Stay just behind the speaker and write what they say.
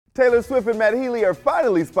Taylor Swift and Matty are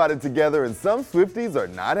finally spotted together, and some Swifties are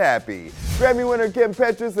not happy. Grammy winner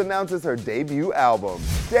Petras announces her debut album.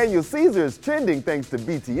 Daniel Cesear is trending thanks to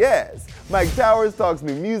BTS. Mike Towers talks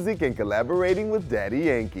new music and collaborating with Daddy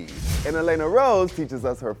Yankee. And Elena Rose teaches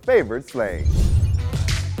us her favorite slang.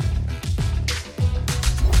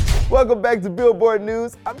 Welcome back to Billboard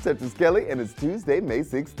News. I'm Petras Kelly, and it's Tuesday, May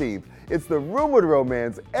 16th. It's the rumored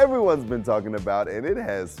romance everyone's been talking about, and it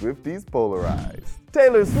has Swifties polarized.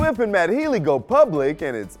 Taylor Swift and Matty go public,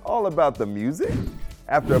 and it's all about the music.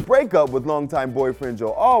 After a breakup with longtime boyfriend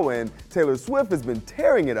Joe Alwyn, Taylor Swift has been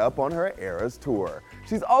tearing it up on her Eras tour.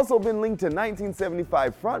 She's also been linked to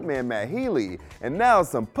 1975 frontman Matt Healy, and now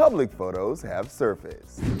some public photos have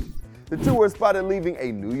surfaced. The two were spotted leaving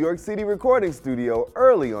a New York City recording studio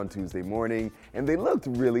early on Tuesday morning, and they looked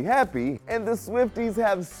really happy, and the Swifties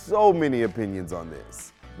have so many opinions on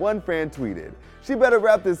this. One fan tweeted, "She better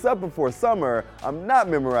wrap this up before summer. I'm not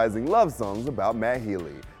memorizing love songs about Matt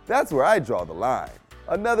Healy. That's where I draw the line."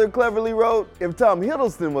 Another cleverly wrote, "If Tom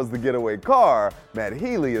Hiddleston was the getaway car, Matt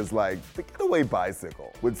Healy is like the getaway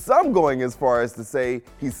bicycle." With some going as far as to say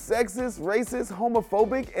he's sexist, racist,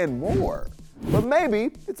 homophobic, and more. But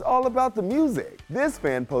maybe it's all about the music. This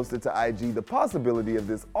fan posted to IG the possibility of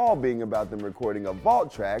this all being about them recording a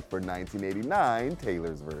vault track for 1989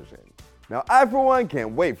 Taylor's version. Now, I for one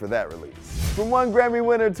can't wait for that release. From one Grammy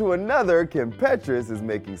winner to another, Petras is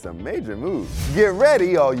making some major moves. Get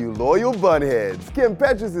ready, all you loyal bunheads.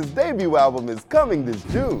 Petras' debut album is coming this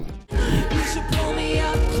June. You should pull me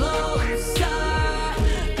up closer.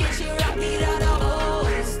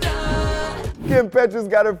 Petras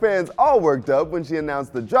got her fans all worked up when she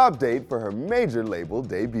announced the drop date for her major label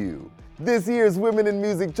debut. This year's Women in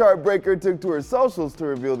Music chart breaker took to her socials to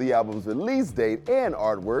reveal the album's release date and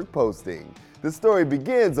artwork posting. The story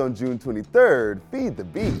begins on June 23rd, Feed the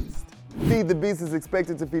Beast. Feed the Beast is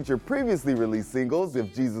expected to feature previously released singles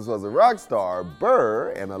If Jesus Was a Rock Star, Burr,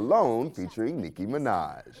 and Alone featuring Nicki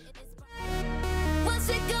Minaj. What's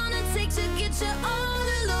it gonna take to get you all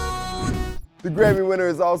alone? The Grammy winner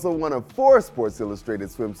is also one of 4 Sports Illustrated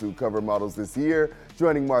swimsuit cover models this year,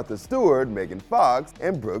 joining Martha Stewart, Megan Fox,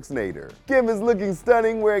 and Brooks Nader. Kim is looking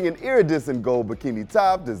stunning wearing an iridescent gold bikini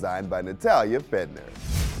top designed by Natalia Fedner.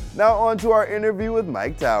 Now on to our interview with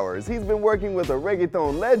Mike Towers. He's been working with a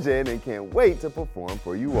reggaeton legend and can't wait to perform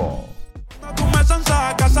for you all. But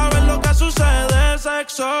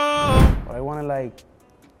I wanted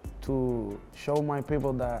to show my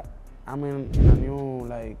people that I'm in a new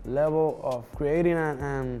level of creating,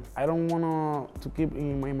 and I don't want to keep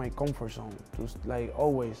in my comfort zone. Just I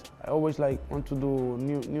always want to do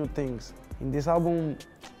new things. In this album,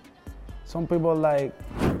 some people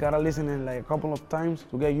gotta listen it a couple of times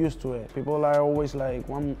to get used to it. People are always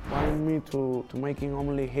wanting me to making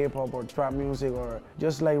only hip hop or trap music or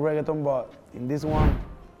just reggaeton, but in this one,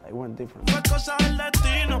 I went different.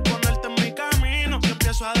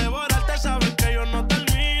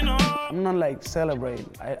 I'm not celebrate.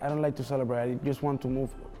 I don't like to celebrate. I just want to move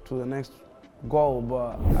to the next goal,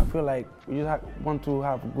 but I feel we just want to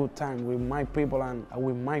have a good time with my people and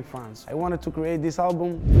with my fans. I wanted to create this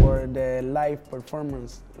album for the live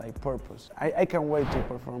performance purpose. I can't wait to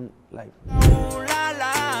perform live.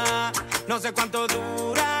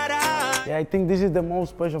 Yeah, I think this is the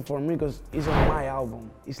most special for me because it's on my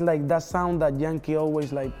album. It's that sound that Yankee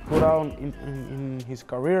always put out in his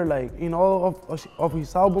career. In all of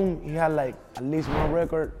his album, he had at least one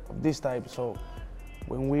record of this type. So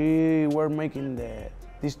when we were making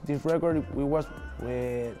this record, we was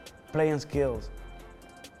with playing skills,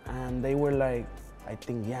 and they were I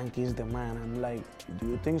think Yankee is the man. I'm do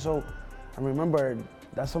you think so? And remember,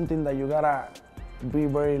 that's something that you gotta be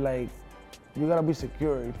very you gotta be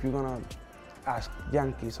secure if you're gonna ask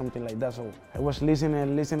Yankee something like that. So I was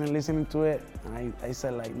listening to it, and I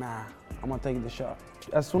said nah, I'm gonna take the shot.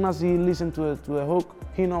 As soon as he listened to the hook,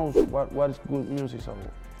 he knows what is good music, so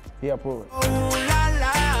he approved it.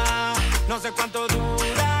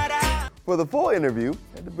 For the full interview,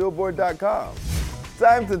 head to Billboard.com.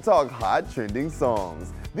 Time to talk hot trending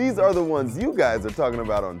songs. These are the ones you guys are talking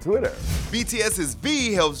about on Twitter. BTS's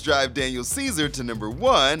V helps drive Daniel Cesear to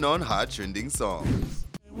 #1 on hot trending songs.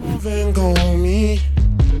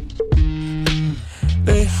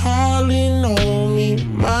 They hardly know me,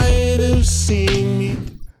 might have seen me.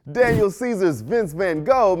 Daniel Cesear's Vince Van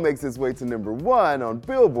Gogh makes its way to #1 on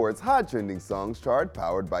Billboard's Hot Trending Songs chart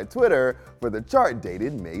powered by Twitter for the chart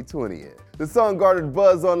dated May 20th. The song garnered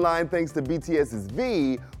buzz online thanks to BTS's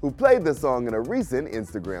V, who played the song in a recent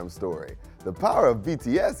Instagram story. The power of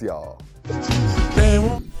BTS, y'all.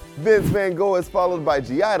 Vince Van Gogh is followed by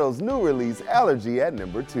G-Idle's new release Allergy at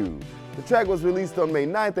 #2. The track was released on May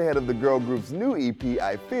 9th ahead of the girl group's new EP,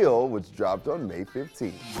 I Feel, which dropped on May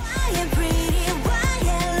 15th. Why you pretty? Why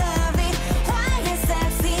you lovely? Why you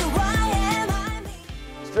sexy? Why am I me?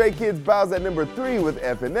 Stray Kids bows at number 3 with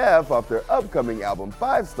F&F off their upcoming album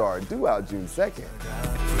 5 Star, due out June 2nd.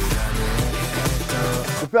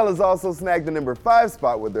 The fellas also snagged the number 5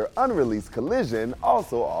 spot with their unreleased Collision,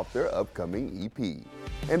 also off their upcoming EP.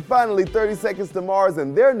 And finally, 30 Seconds to Mars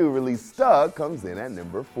and their new release Stuck comes in at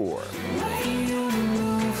number 4.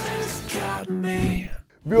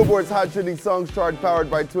 Billboard's Hot Trending Songs chart,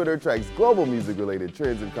 powered by Twitter, tracks global music-related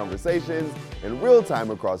trends and conversations in real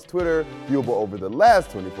time across Twitter, viewable over the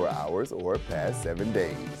last 24 hours or past 7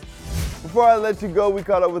 days. Before I let you go, we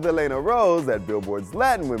caught up with Elena Rose at Billboard's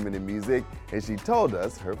Latin Women in Music, and she told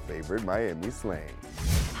us her favorite Miami slang.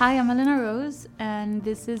 Hi, I'm Elena Rose, and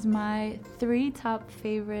this is my 3 top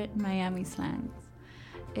favorite Miami slangs.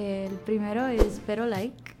 El primero is pero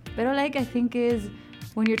like. Pero like, I think, is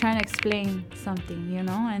when you're trying to explain something, you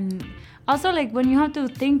know? And also, like, when you have to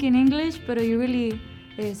think in English, but you really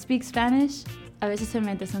speak Spanish, a veces se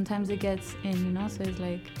mete, sometimes it gets in, you know? So it's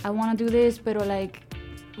like, I want to do this, pero like,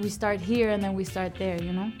 we start here and then we start there,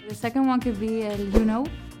 you know? The second one could be el you know.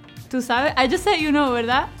 Tú sabes? I just said you know,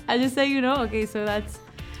 ¿verdad? I just said you know. Okay, so that's...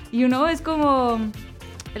 You know es como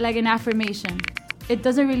like an affirmation. It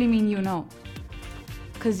doesn't really mean you know.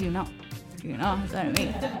 Because you know. You know, that's what I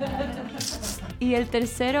mean. Y el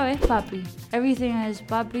tercero es papi. Everything is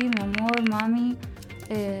papi, mi amor, mami.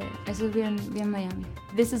 Eso es bien Miami.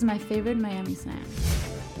 This is my favorite Miami slang.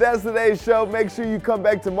 That's today's show. Make sure you come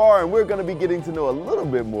back tomorrow, and we're going to be getting to know a little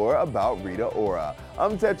bit more about Rita Ora.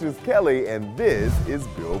 I'm Petras Kelly, and this is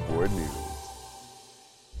Billboard News.